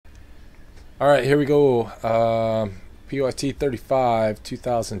All right, here we go. PYT 35,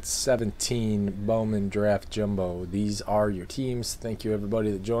 2017 Bowman Draft Jumbo. These are your teams. Thank you,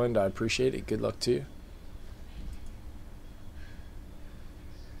 everybody that joined. I appreciate it. Good luck to you.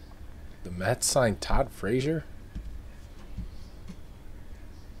 The Mets signed Todd Frazier.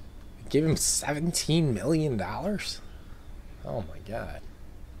 They gave him $17 million. Oh, my God.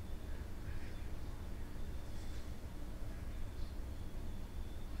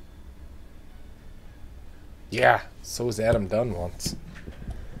 Yeah, so was Adam Dunn once.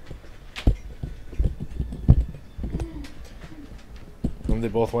 When they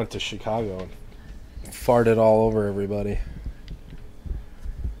both went to Chicago and farted all over everybody.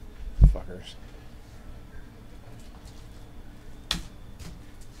 Fuckers.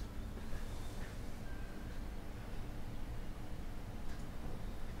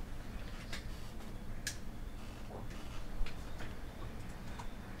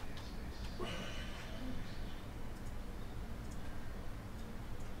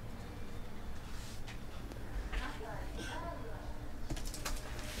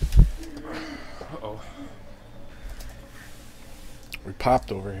 Uh-oh. We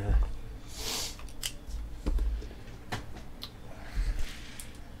popped over here.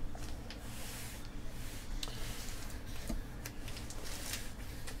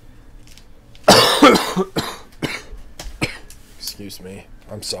 Excuse me.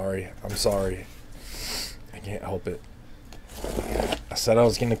 I'm sorry. I can't help it. I said I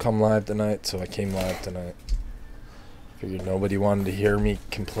was going to come live tonight, so I came live tonight. Figured nobody wanted to hear me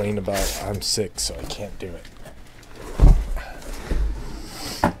complain about I'm sick, so I can't do it.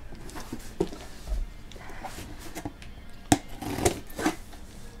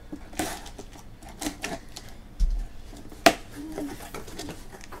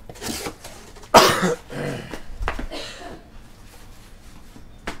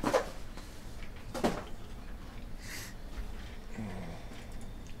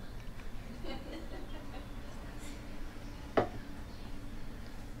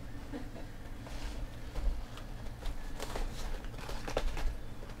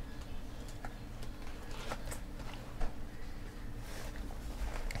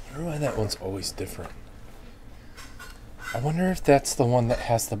 I wonder why that one's always different. I wonder if that's the one that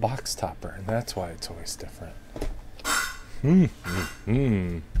has the box topper, and that's why it's always different.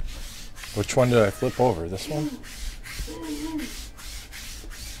 Which one did I flip over? This one?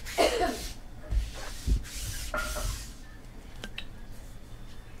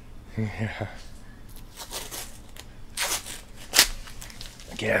 Yeah.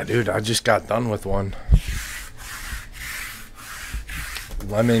 Yeah, dude, I just got done with one.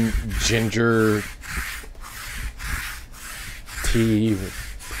 Lemon ginger tea with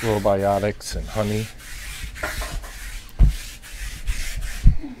probiotics and honey.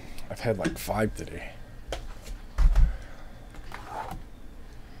 I've had like 5 today.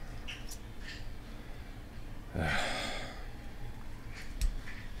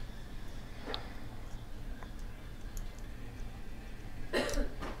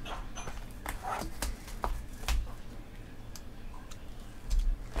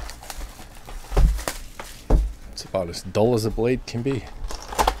 About as dull as a blade can be.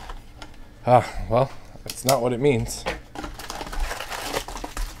 Well, that's not what it means.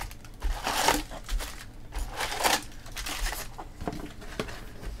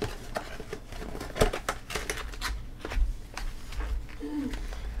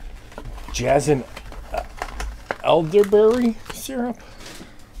 Jazz and elderberry syrup?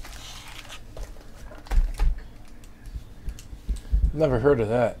 Never heard of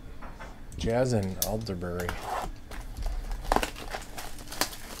that. Jazz and elderberry.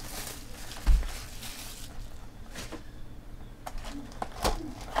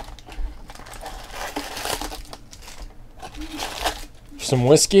 Some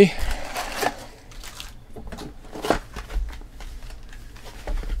whiskey. I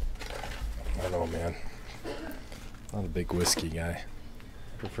don't know, man. Not a big whiskey guy.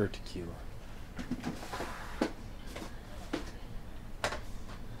 Prefer tequila.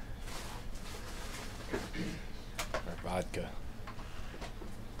 Or vodka.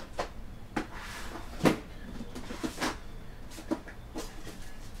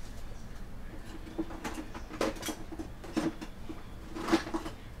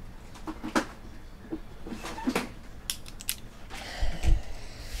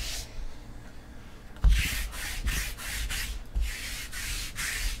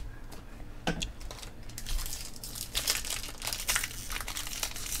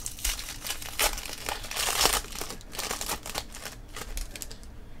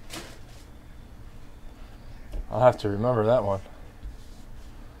 I'll have to remember that one.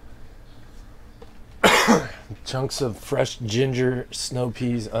 Chunks of fresh ginger, snow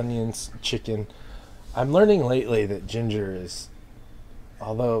peas, onions, chicken. I'm learning lately that ginger is,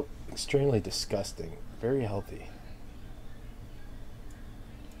 although extremely disgusting, very healthy.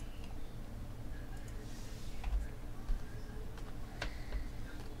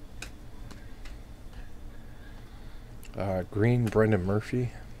 Green Brendan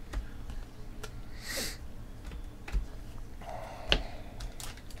Murphy.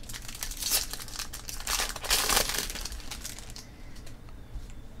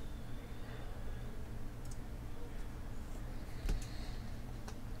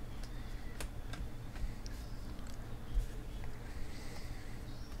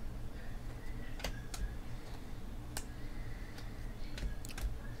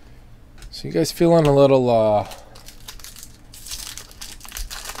 So you guys feeling a little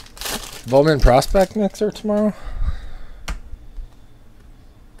Bowman prospect mixer tomorrow?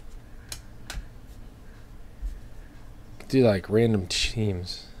 Do like random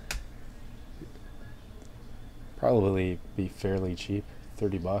teams. Probably be fairly cheap,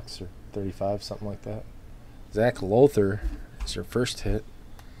 $30 or 35, something like that. Zach Lothar is your first hit.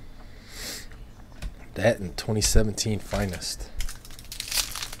 That in 2017 finest.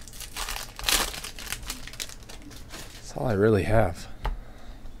 That's all I really have.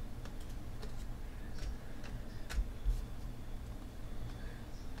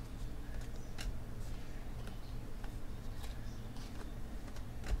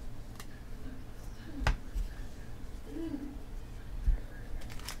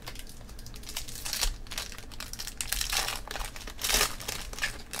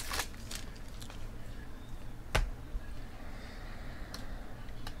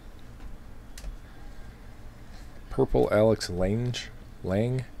 Purple Alex Lang.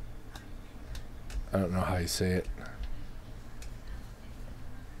 I don't know how you say it.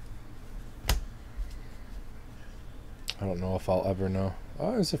 I don't know if I'll ever know.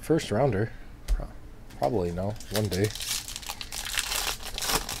 Oh, it's a first rounder. Probably no. One day.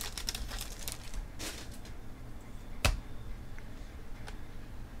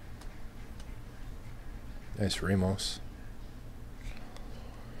 Nice Ramos.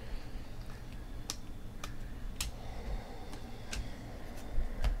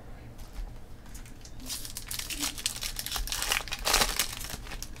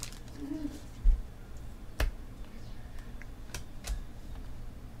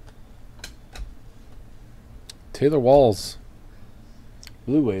 Taylor Walls,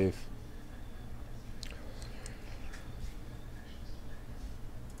 Blue Wave.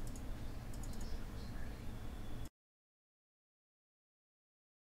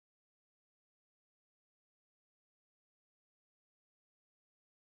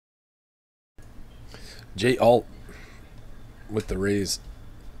 Jay Alt with the Rays.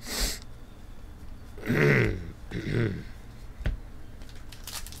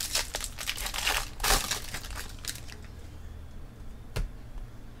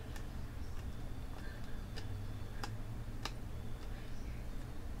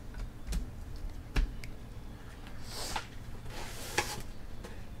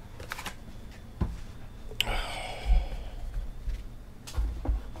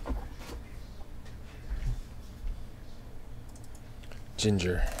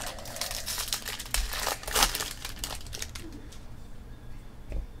 Ginger.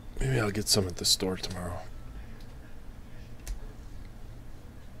 Maybe I'll get some at the store tomorrow.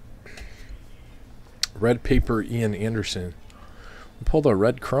 Red Paper Ian Anderson. We pulled a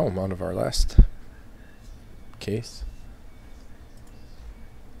red chrome out of our last case.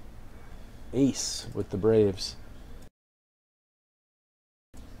 Ace with the Braves.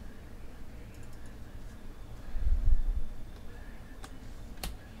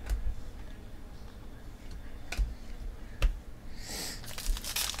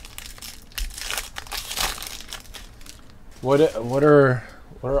 What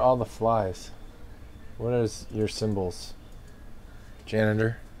are all the flies? What is your symbols?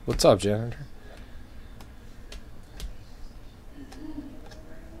 Janitor. What's up, janitor?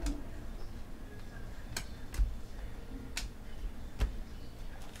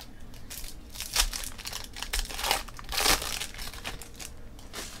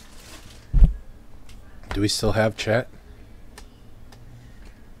 Do we still have chat?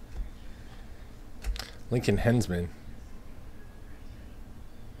 Lincoln Hensman.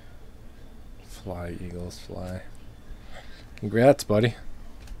 Fly, Eagles, fly. Congrats, buddy.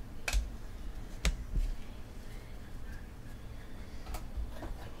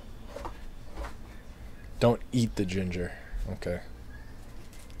 Don't eat the ginger. Okay.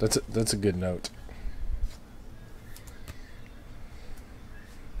 That's a good note.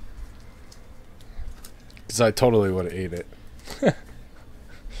 Because I totally would have ate it.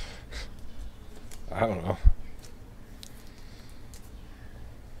 I don't know.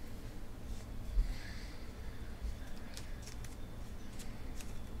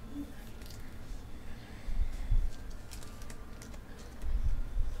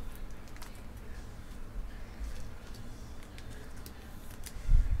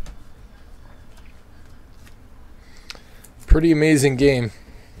 Pretty amazing game.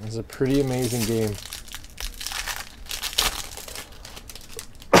 It was a pretty amazing game.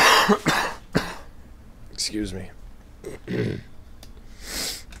 Excuse me.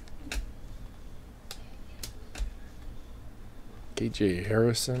 KJ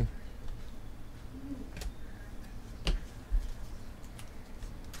Harrison.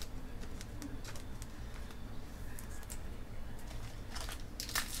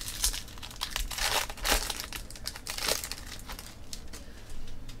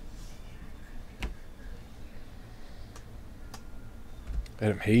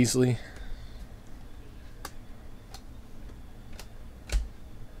 Adam Hazley.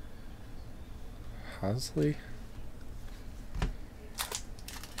 Hosley.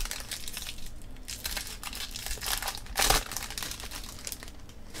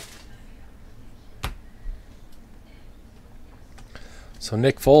 So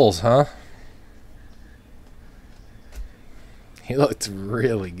Nick Foles, huh? He looked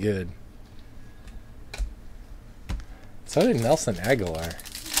really good. So did Nelson Aguilar.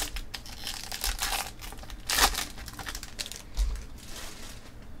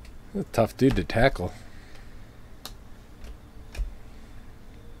 A tough dude to tackle.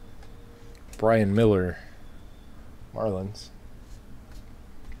 Brian Miller, Marlins.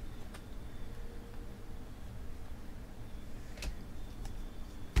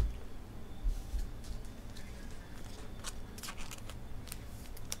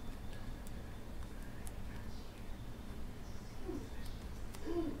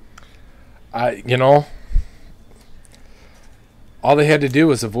 You know, all they had to do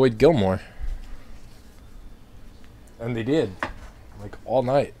was avoid Gilmore. And they did. Like, all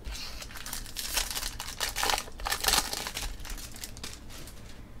night.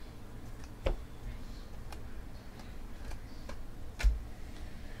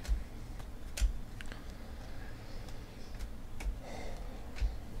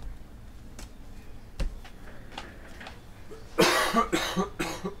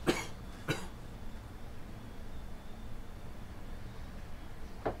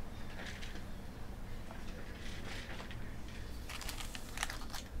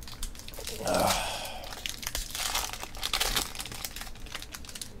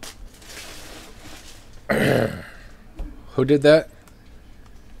 Who did that?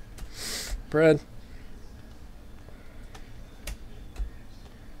 Brad?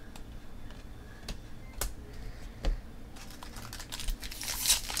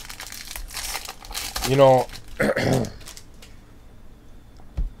 You know, I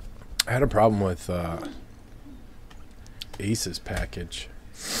had a problem with Ace's package.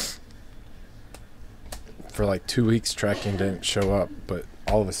 For like 2 weeks, tracking didn't show up, but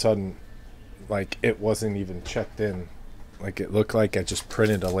all of a sudden, like, it wasn't even checked in. Like, it looked like I just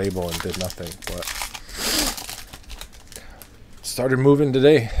printed a label and did nothing, but started moving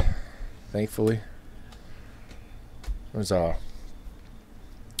today, thankfully. There's a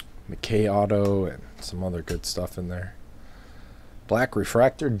McKay Auto and some other good stuff in there. Black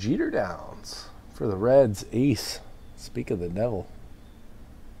Refractor Jeter Downs for the Reds. Ace. Speak of the devil.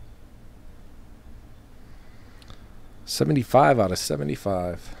 75 out of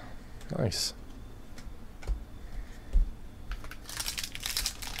 75. Nice.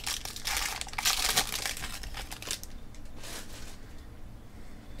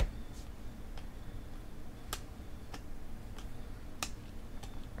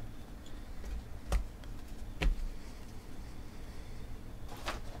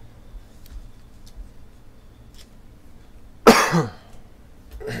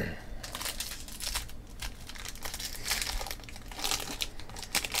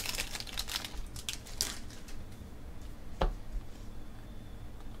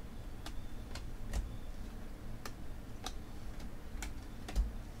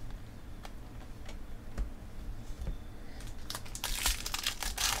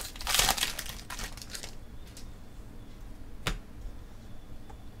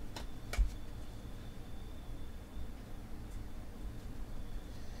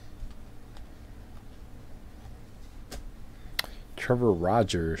 Trevor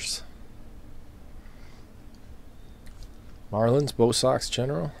Rogers. Marlins, Bo Sox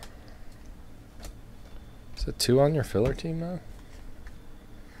General. Is that 2 on your filler team now?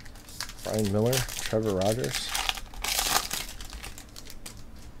 Brian Miller, Trevor Rogers.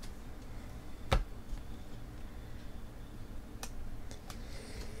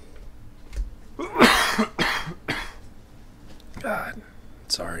 God,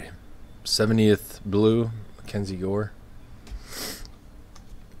 sorry. 70th blue, Mackenzie Gore.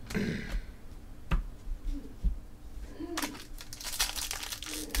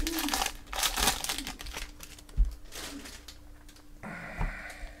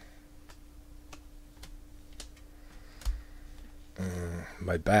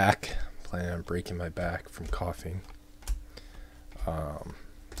 My back, planning on breaking my back from coughing.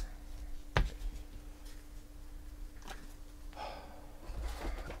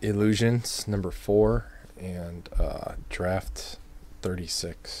 Illusions number 4 and draft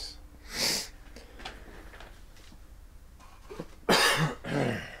 36.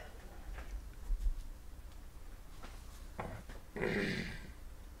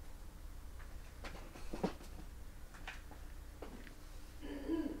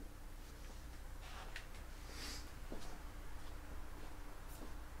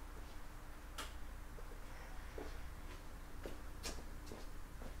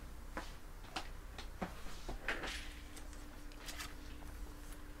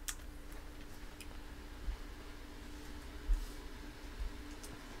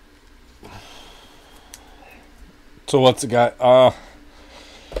 So what's the guy?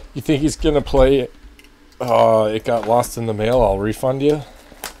 You think he's gonna play it? It got lost in the mail. I'll refund you,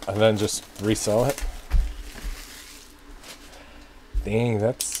 and then just resell it. Dang,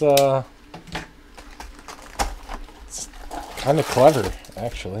 that's it's kind of clever,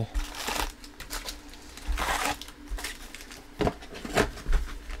 actually.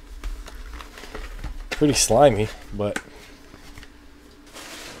 Pretty slimy, but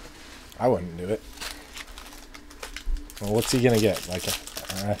I wouldn't do it. Well, what's he gonna get? Like an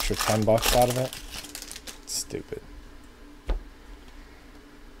extra $10 out of it? Stupid.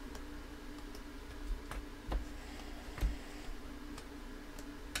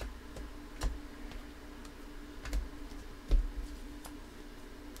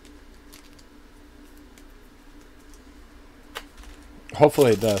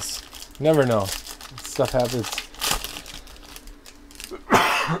 Hopefully it does. Never know. Stuff happens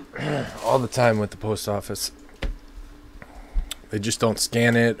all the time with the post office. They just don't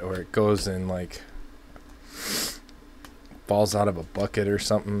scan it, or it goes in like falls out of a bucket or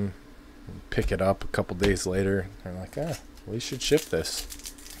something. Pick it up a couple days later. They're like, we should ship this.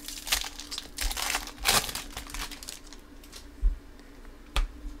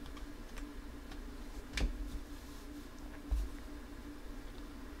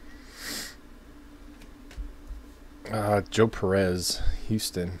 Joe Perez,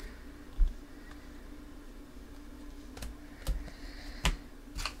 Houston.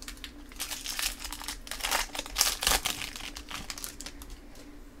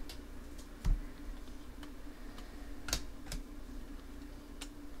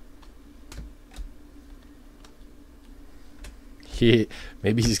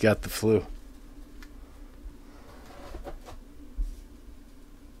 Maybe he's got the flu.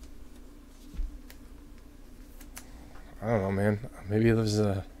 I don't know, man. Maybe he lives in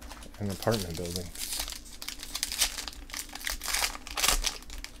an apartment building.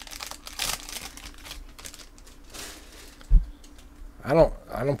 I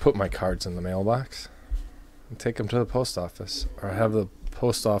don't put my cards in the mailbox. I take them to the post office, or I have the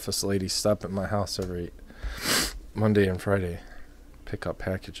post office lady stop at my house every Monday and Friday, pick up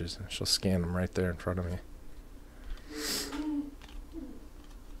packages, and she'll scan them right there in front of me.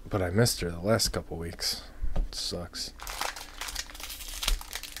 But I missed her the last couple weeks. It sucks.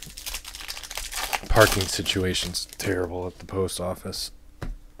 Parking situation's terrible at the post office.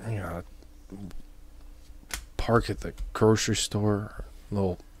 You know, park at the grocery store,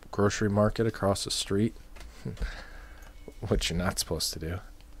 little grocery market across the street, which you're not supposed to do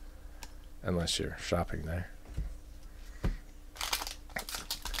unless you're shopping there.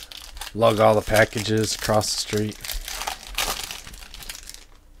 Lug all the packages across the street.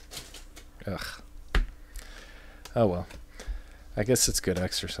 Ugh. Oh well. I guess it's good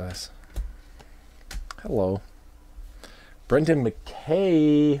exercise. Hello. Brendan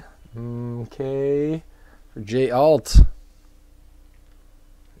McKay. McKay for J Alt.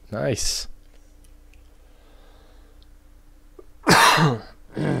 Nice.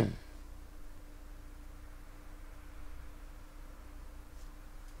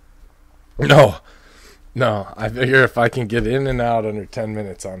 No. I figure if I can get in and out under 10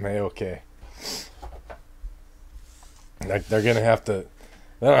 minutes, I'm A-okay. Like they're gonna have to.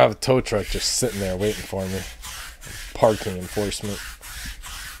 They don't have a tow truck just sitting there waiting for me. Parking enforcement.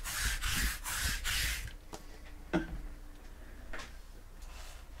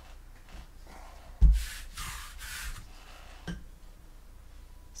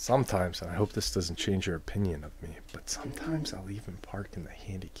 Sometimes, and I hope this doesn't change your opinion of me, but sometimes I'll even park in the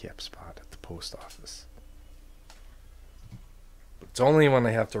handicap spot at the post office. But it's only when I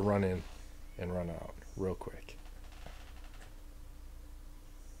have to run in and run out real quick.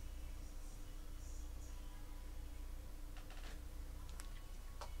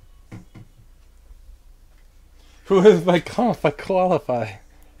 Who if I qualify?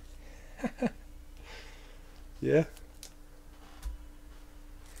 Yeah.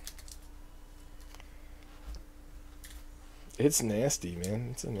 It's nasty, man.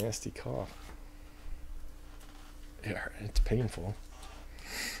 It's a nasty cough. Yeah, it's painful.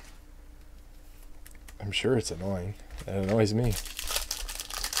 I'm sure it's annoying. It annoys me.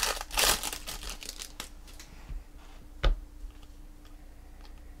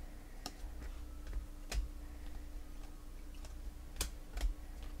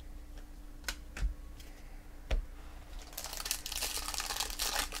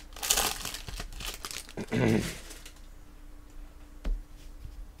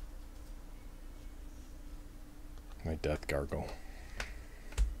 My death gargle.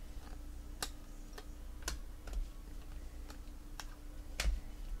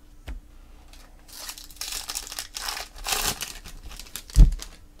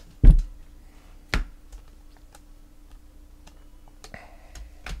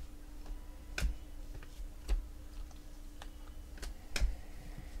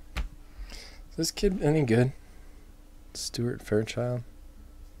 Is this kid any good? Stuart Fairchild?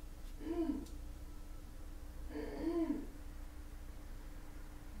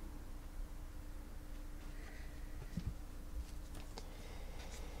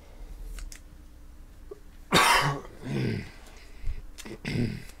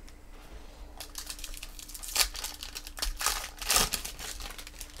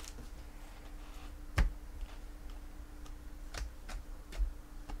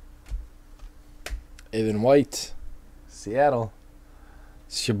 Evan White, Seattle.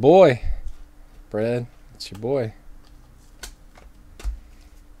 It's your boy, Brad. It's your boy.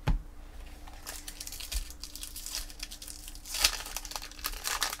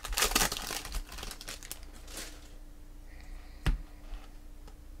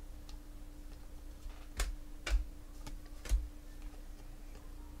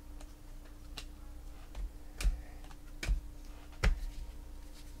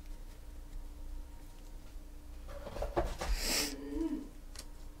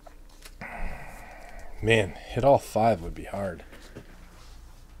 Man, hit all 5 would be hard.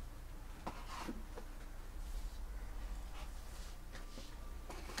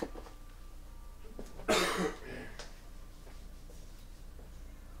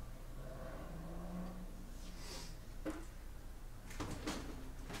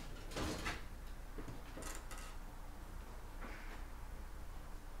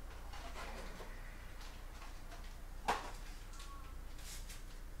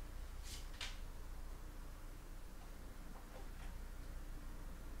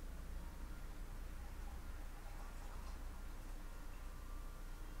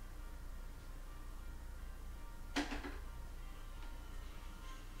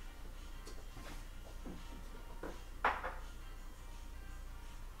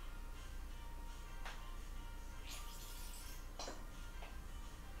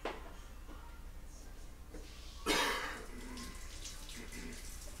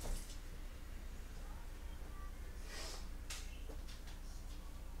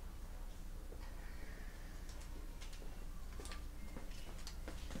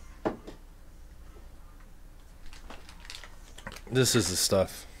 This is the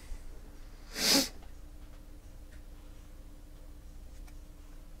stuff.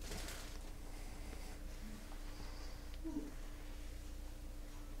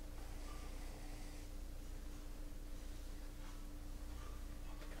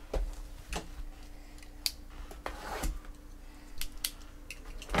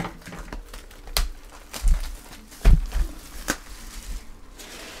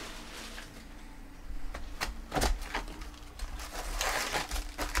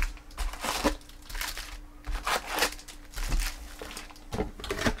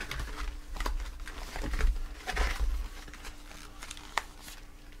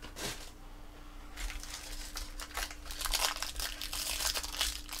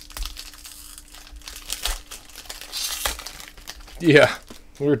 Yeah,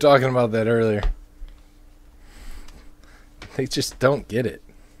 we were talking about that earlier. They just don't get it.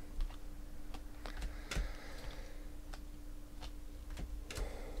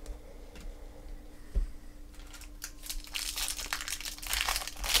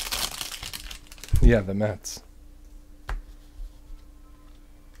 Yeah, the Mets.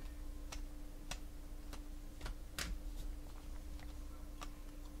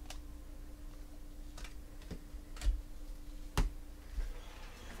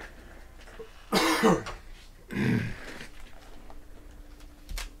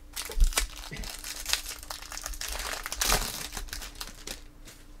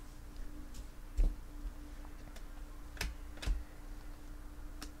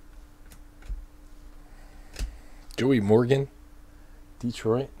 Joey Morgan,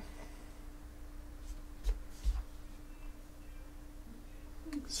 Detroit.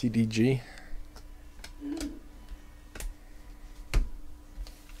 CDG.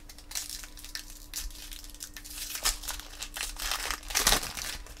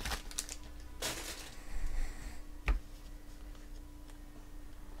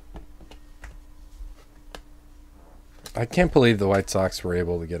 I can't believe the White Sox were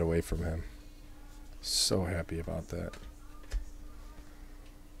able to get away from him. So happy about that.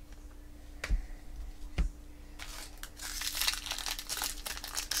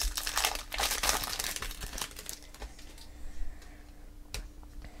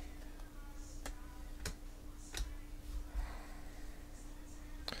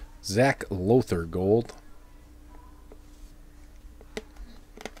 Zach Lothar gold.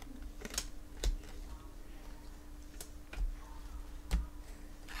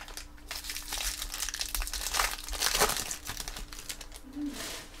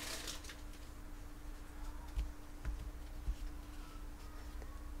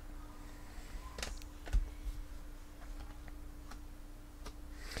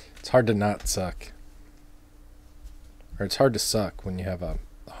 It's hard to not suck. Or it's hard to suck when you have a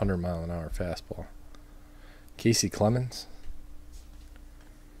 100-mile-an-hour fastball. Casey Clemens.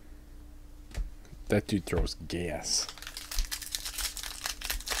 That dude throws gas.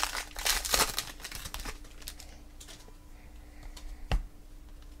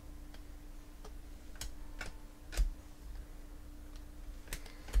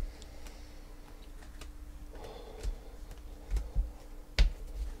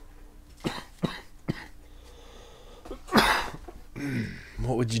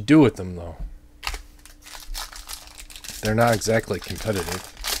 What would you do with them, though? They're not exactly competitive.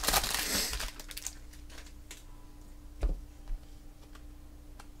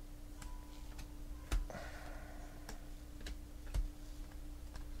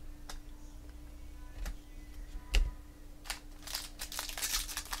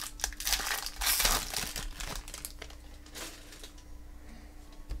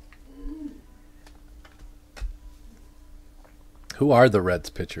 Who are the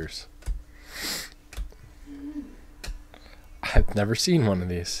Reds pitchers? I've never seen one of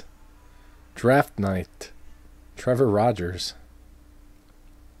these. Draft night. Trevor Rogers.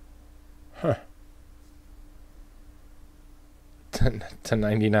 Huh.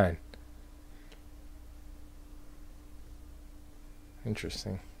 1099.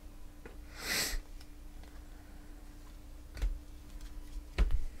 Interesting.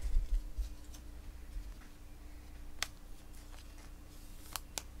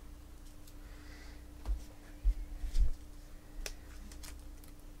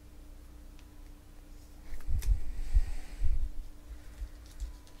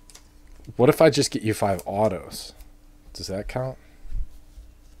 What if I just get you 5 autos? Does that count?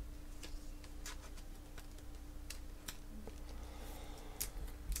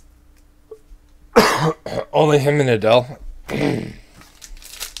 Only him and Adele. I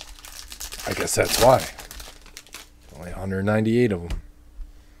guess that's why. Only 198 of them.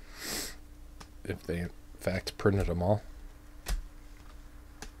 If they in fact printed them all.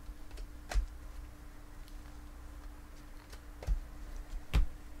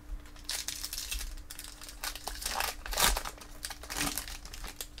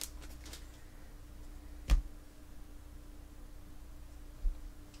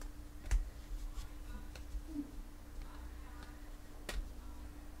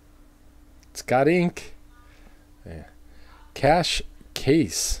 Got ink. Yeah. Cash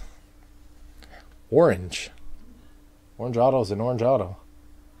case. Orange. Orange auto's an orange auto.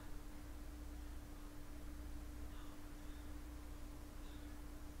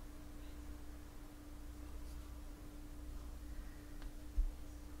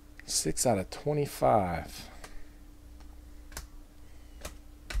 Six out of 25.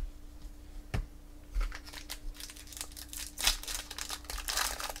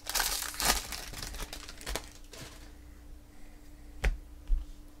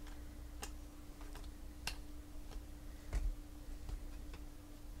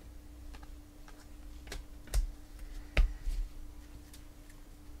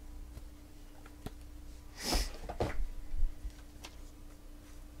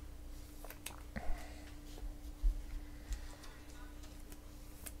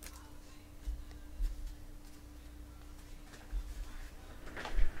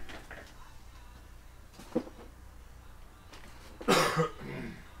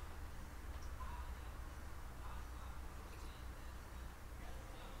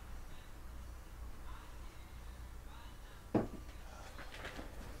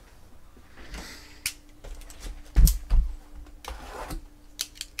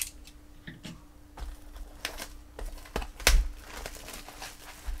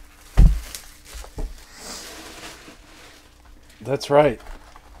 That's right.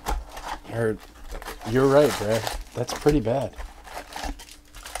 You're right, Brad. That's pretty bad.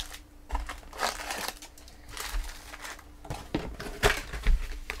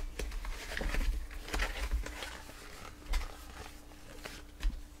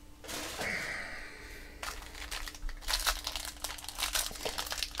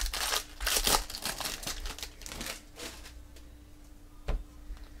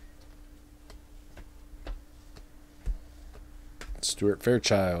 Stuart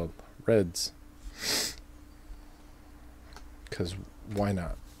Fairchild, Reds. Because why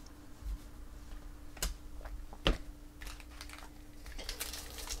not?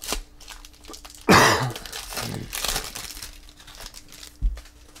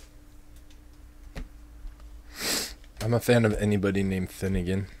 I'm a fan of anybody named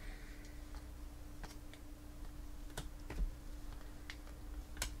Finnegan.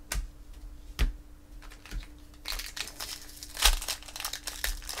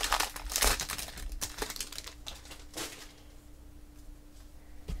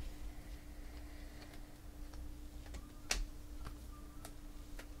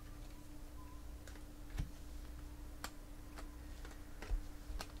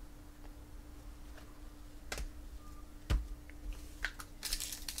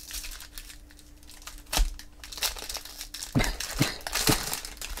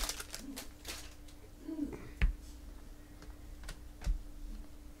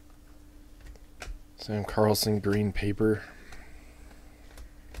 Sam Carlson, green paper.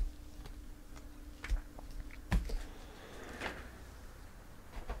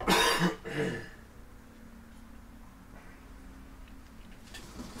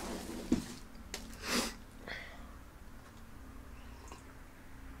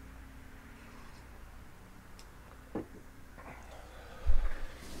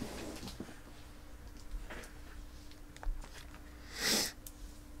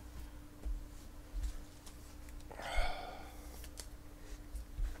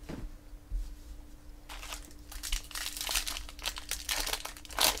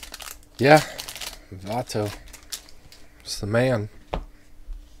 Yeah, Vato. It's the man.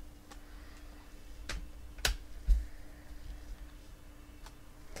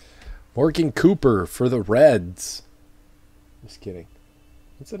 Morgan Cooper for the Reds. Just kidding.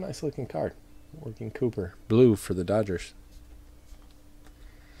 It's a nice looking card. Morgan Cooper. Blue for the Dodgers.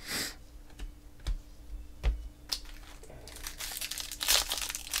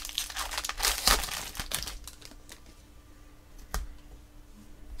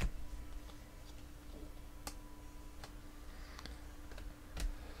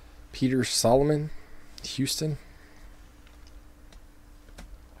 Peter Solomon, Houston.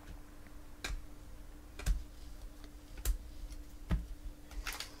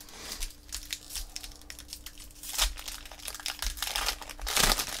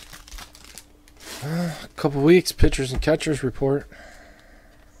 A couple weeks, pitchers and catchers report.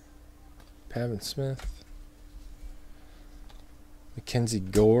 Pavin Smith. Mackenzie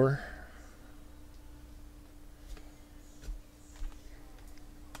Gore.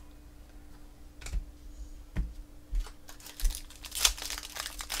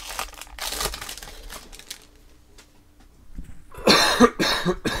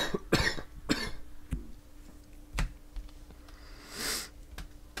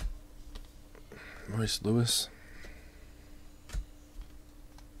 Royce Lewis.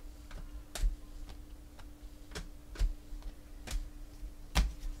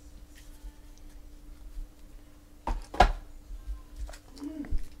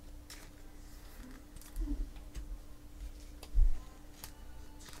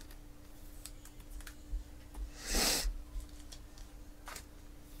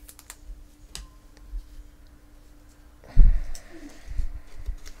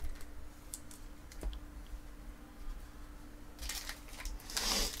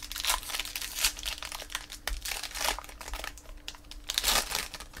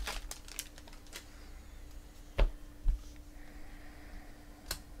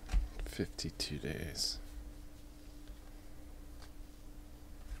 $52 days.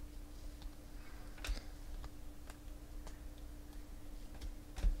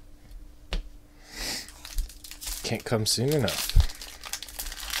 Can't come soon enough.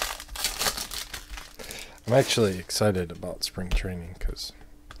 I'm actually excited about spring training because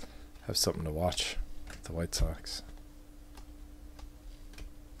I have something to watch with the White Sox.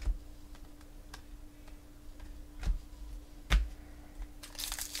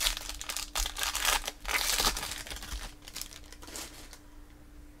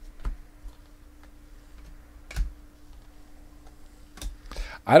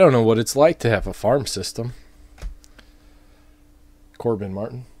 I don't know what it's like to have a farm system. Corbin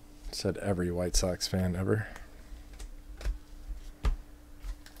Martin said every White Sox fan ever.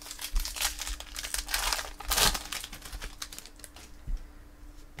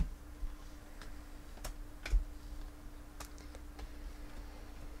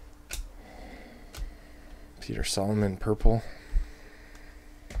 Peter Solomon, purple.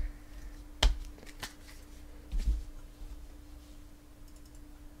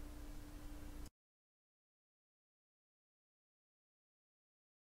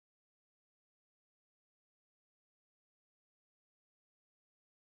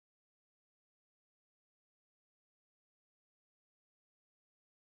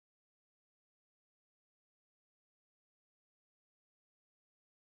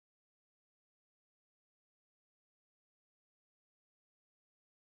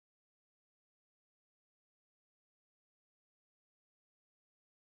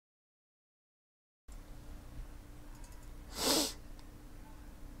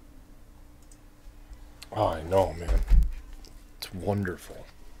 Oh, I know, man. It's wonderful.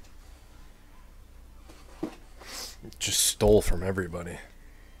 Just stole from everybody.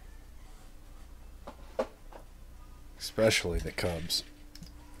 Especially the Cubs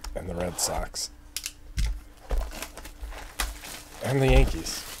and the Red Sox. And the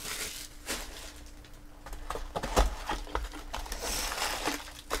Yankees.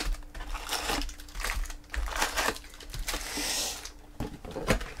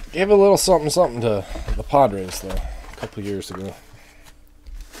 Gave a little something to the Padres, though, a couple years ago.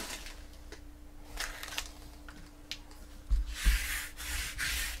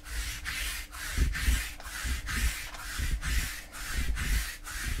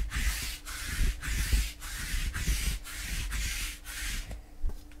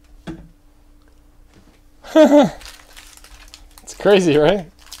 It's crazy, right?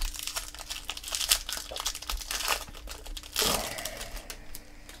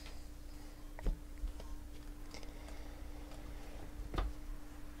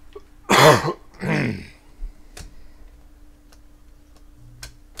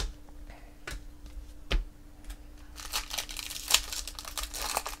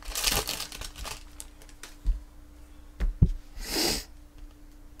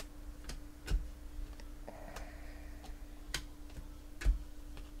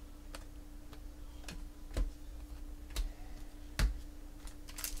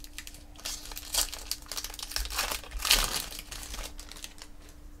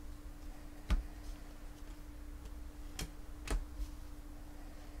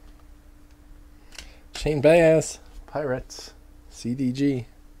 Shane Baez, Pirates, CDG.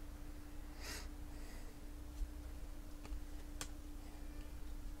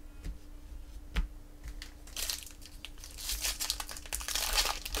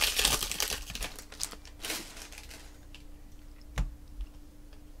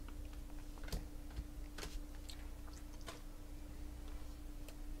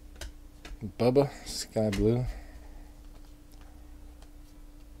 Bubba, Sky Blue.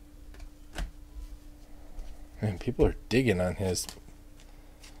 Man, people are digging on his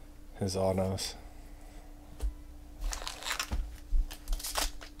autos.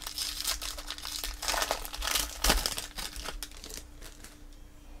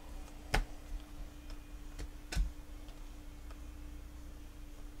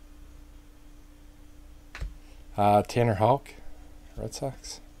 Tanner Houck, Red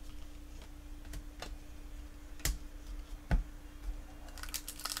Sox.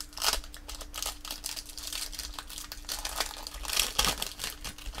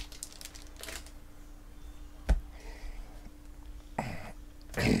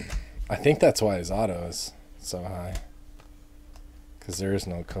 I think that's why his auto is so high, because there is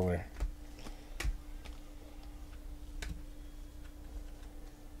no color.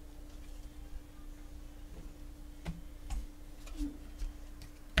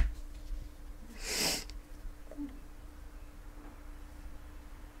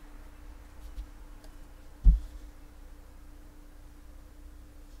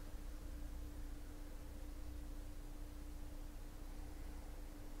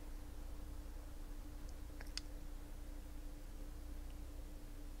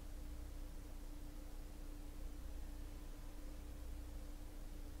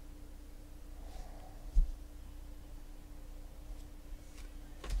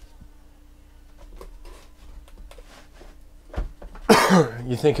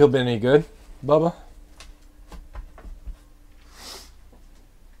 You think he'll be any good, Bubba?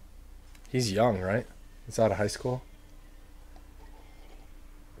 He's young, right? He's out of high school.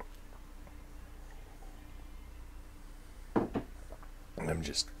 I'm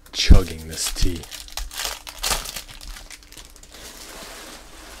just chugging this tea.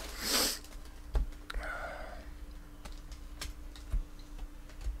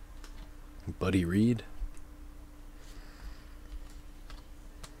 Buddy Reed.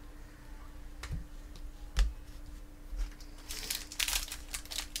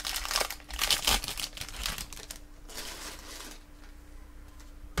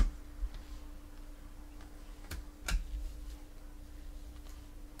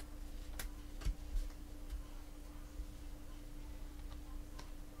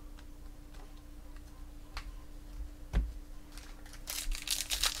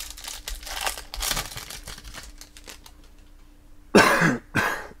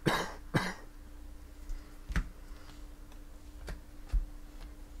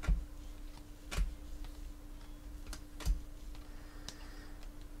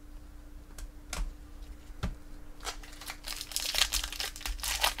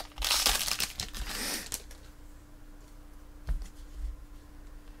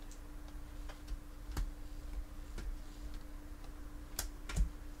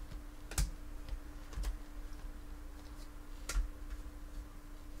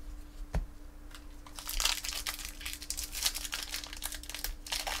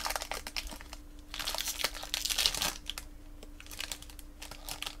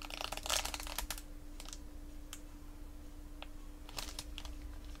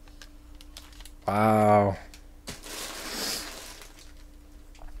 Wow.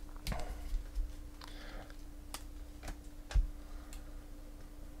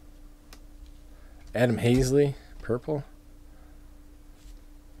 Adam Hazley, purple.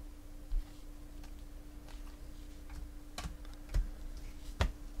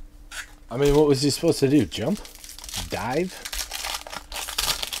 I mean, what was he supposed to do? Jump? Dive?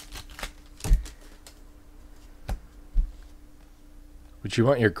 Would you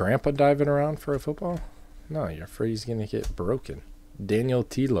want your grandpa diving around for a football? No, you're afraid he's going to get broken. Daniel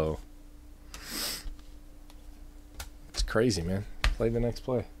Tilo. It's crazy, man. Play the next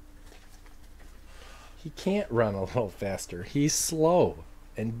play. He can't run a little faster. He's slow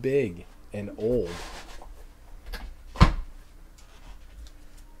and big and old.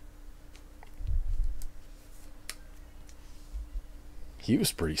 He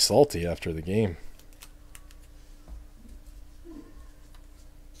was pretty salty after the game.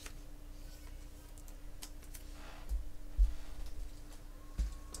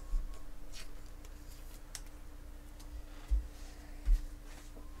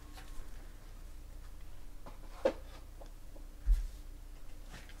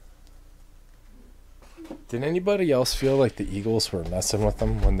 Did anybody else feel like the Eagles were messing with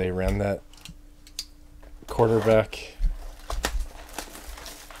them when they ran that quarterback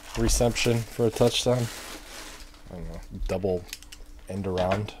reception for a touchdown? I don't know, double end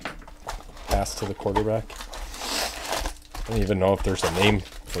around pass to the quarterback. I don't even know if there's a name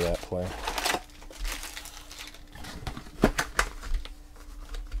for that play.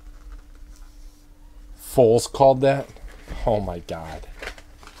 Foles called that? Oh my God.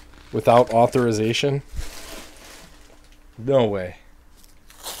 Without authorization? No way.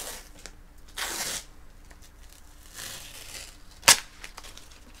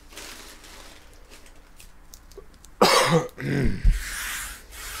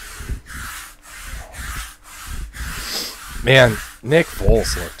 Man, Nick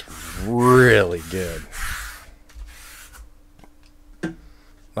Foles looked really good.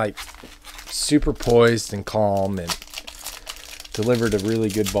 Like, super poised and calm and delivered a really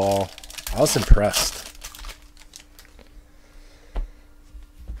good ball. I was impressed.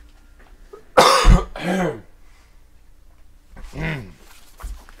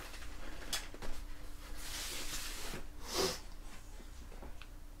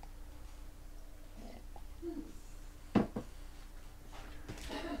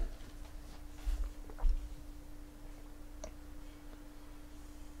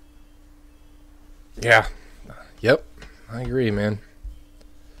 Yeah. Yep. I agree, man.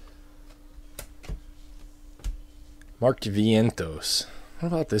 Mark Vientos. What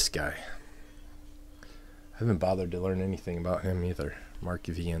about this guy? I haven't bothered to learn anything about him either. Mark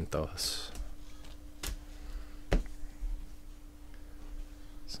Vientos.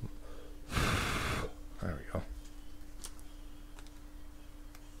 There we go.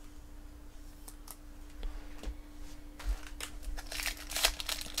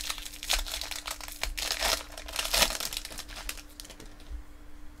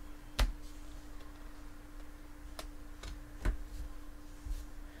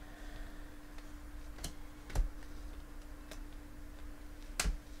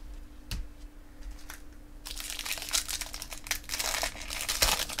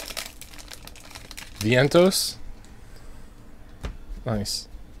 Vientos? Nice.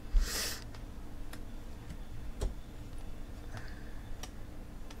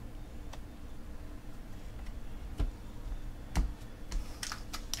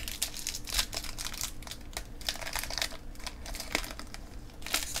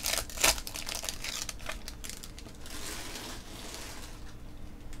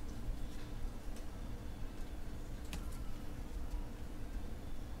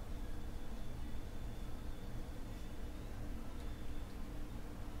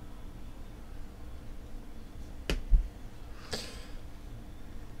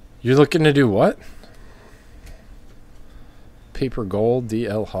 You're looking to do what? Paper gold,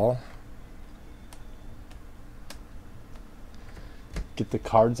 DL Hall. Get the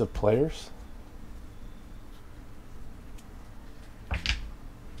cards of players.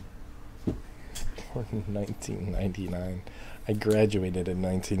 Born in 1999. I graduated in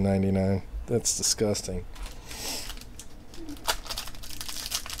 1999. That's disgusting.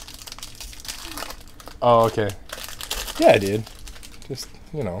 Oh, okay. Yeah, I did. Just,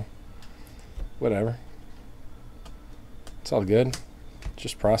 you know, whatever. It's all good.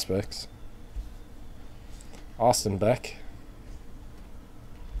 Just prospects. Austin Beck.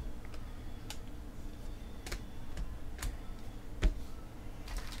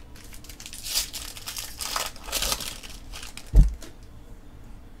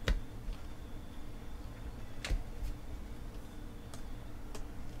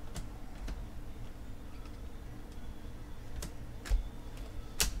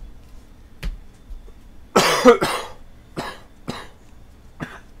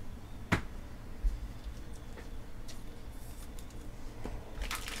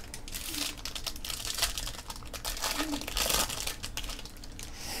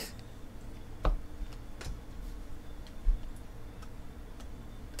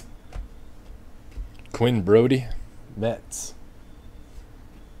 Quinn Brody, Mets.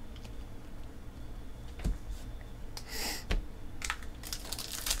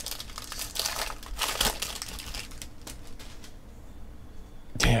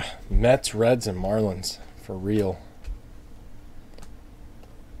 Yeah, Mets, Reds, and Marlins for real.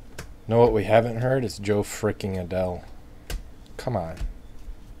 Know what we haven't heard? It's Joe freaking Adele. Come on.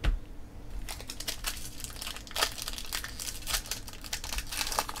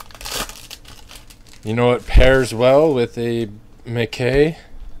 You know what pairs well with a McKay?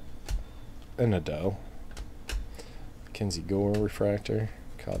 An Adele. Kinsey Gore refractor.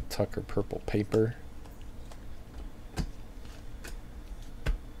 Kyle Tucker purple paper.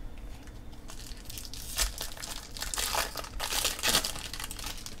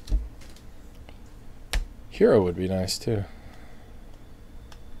 Hero would be nice too.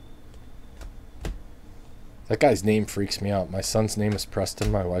 That guy's name freaks me out. My son's name is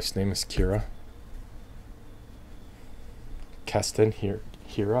Preston. My wife's name is Kira. Keston,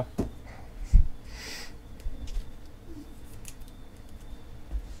 Hira.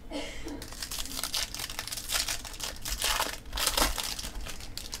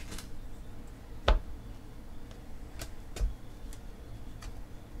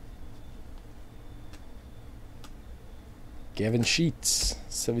 Gavin Sheets,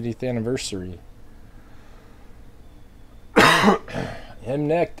 70th anniversary. Him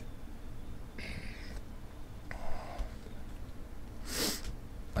necked.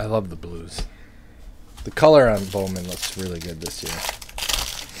 I love the blues. The color on Bowman looks really good this year.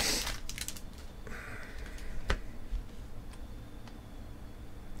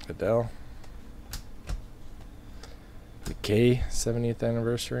 Adele. McKay, 70th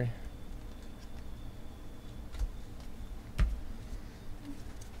anniversary.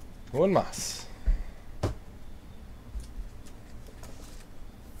 One más.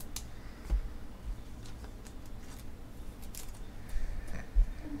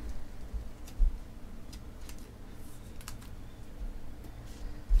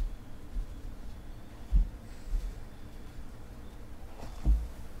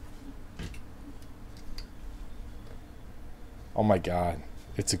 Oh my god.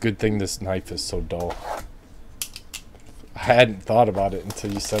 It's a good thing this knife is so dull. I hadn't thought about it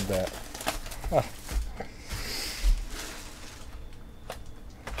until you said that. Huh.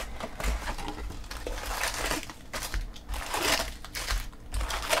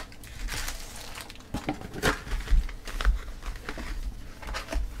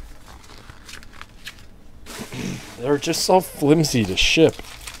 They're just so flimsy to ship.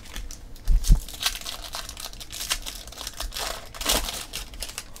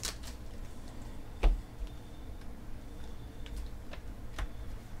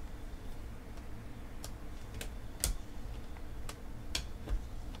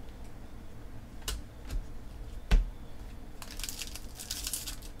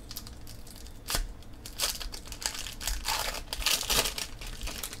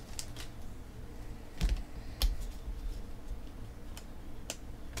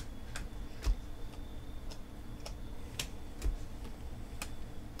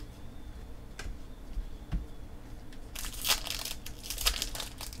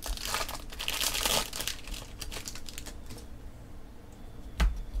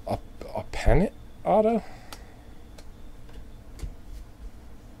 Pennant auto?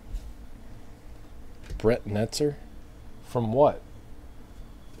 Brett Netzer? From what?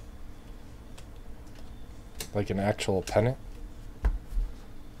 Like an actual pennant?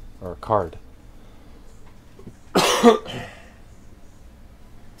 Or a card?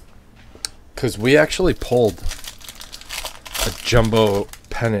 Because we actually pulled a jumbo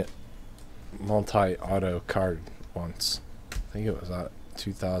pennant multi-auto card once. I think it was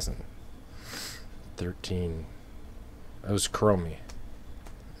 2013. It was Chromie.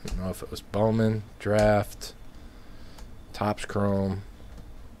 I don't know if it was Bowman, Draft, Topps Chrome.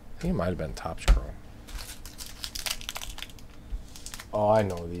 I think it might have been Topps Chrome. Oh, I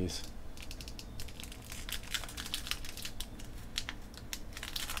know these.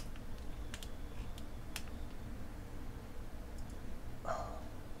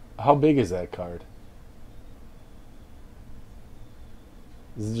 How big is that card?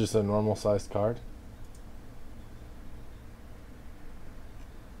 Is it just a normal sized card?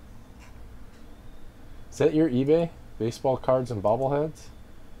 Is that your eBay? Baseball cards and bobbleheads?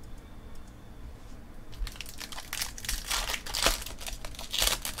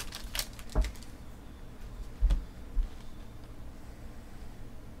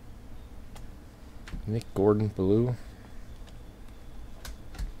 Nick Gordon Blue.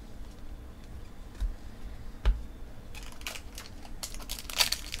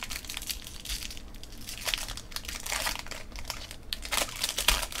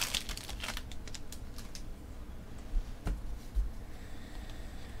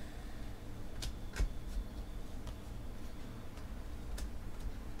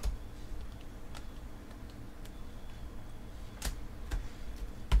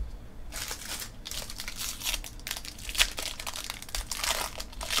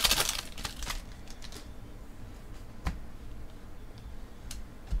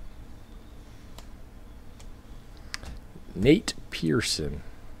 Nate Pearson.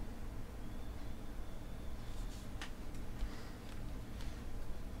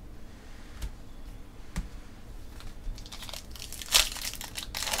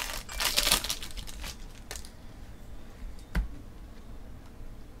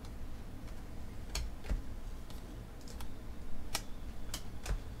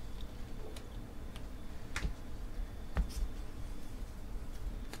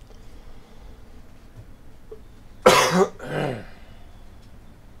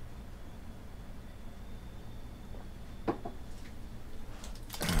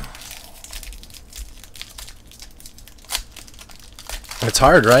 It's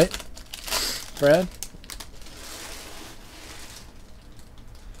hard, right, Brad?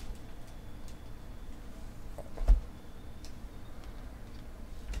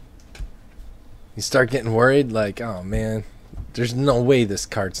 You start getting worried, like, oh man, there's no way this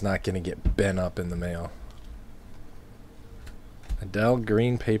card's not going to get bent up in the mail. Adele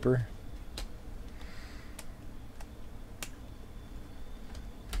green paper.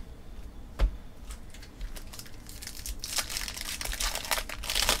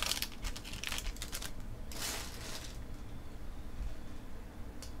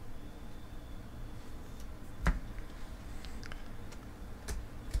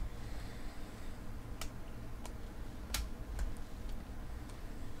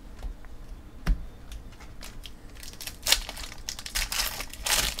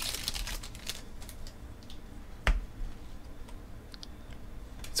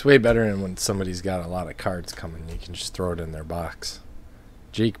 It's way better than when somebody's got a lot of cards coming. You can just throw it in their box.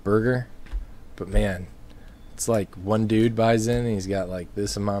 Jake Berger. But man, it's like one dude buys in and he's got like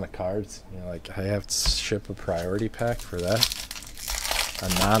this amount of cards. You know, like I have to ship a priority pack for that.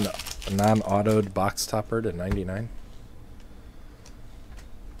 A non-autoed box topper to 99.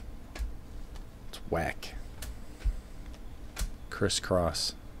 It's whack.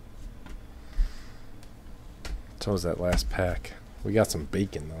 Crisscross. So was that last pack. We got some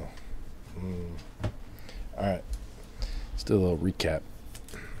bacon though. Alright. Let's do a little recap.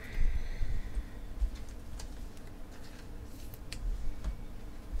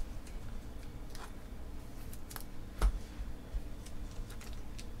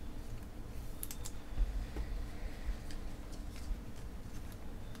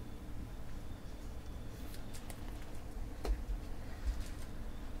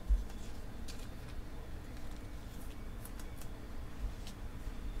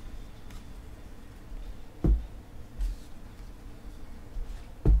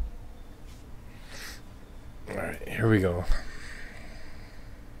 Alright, here we go.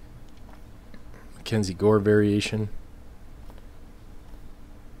 Mackenzie Gore variation.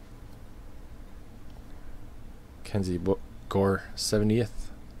 Mackenzie Gore 70th.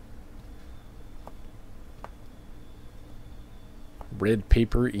 Red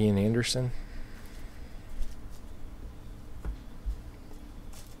paper Ian Anderson.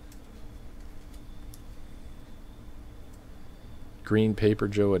 Green paper,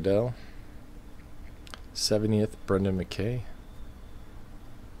 Joe Adele. 70th, Brendan McKay.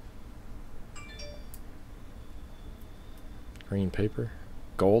 Green paper.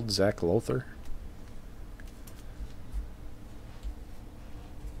 Gold, Zach Lothar.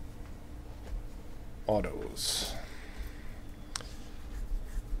 Autos.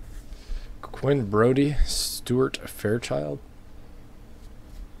 Quinn Brody, Stuart Fairchild.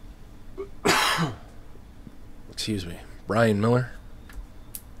 Excuse me. Brian Miller.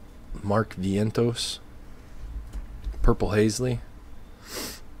 Mark Vientos. Purple Hazley.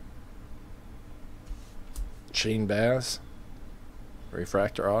 Shane Baz.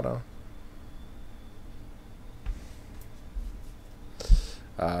 Refractor auto.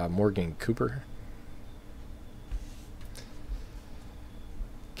 Morgan Cooper.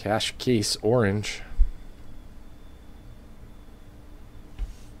 Cash case orange.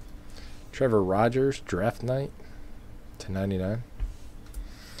 Trevor Rogers draft night /99.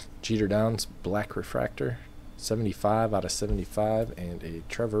 Jeter Downs black refractor 75 out of 75 and a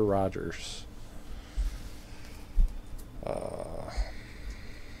Trevor Rogers.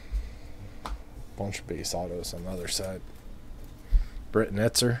 Bunch of base autos on the other side. Brett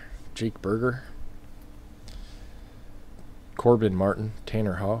Netzer, Jake Berger, Corbin Martin,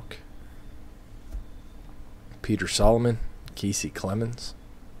 Tanner Houck, Peter Solomon, Casey Clemens,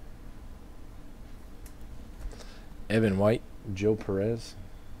 Evan White, Joe Perez,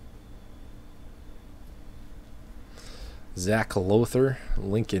 Zach Lothar,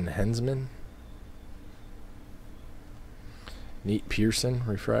 Lincoln Hensman, Nate Pearson,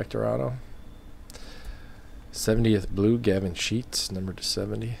 refractor auto. 70th blue, Gavin Sheets, number to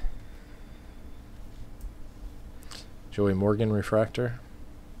 70. Joey Morgan, refractor.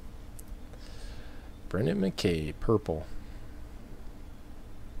 Brendan McKay, purple.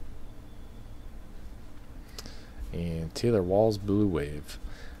 And Taylor Walls, blue wave.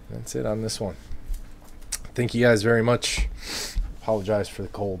 That's it on this one. Thank you guys very much. Apologize for the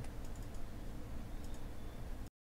cold.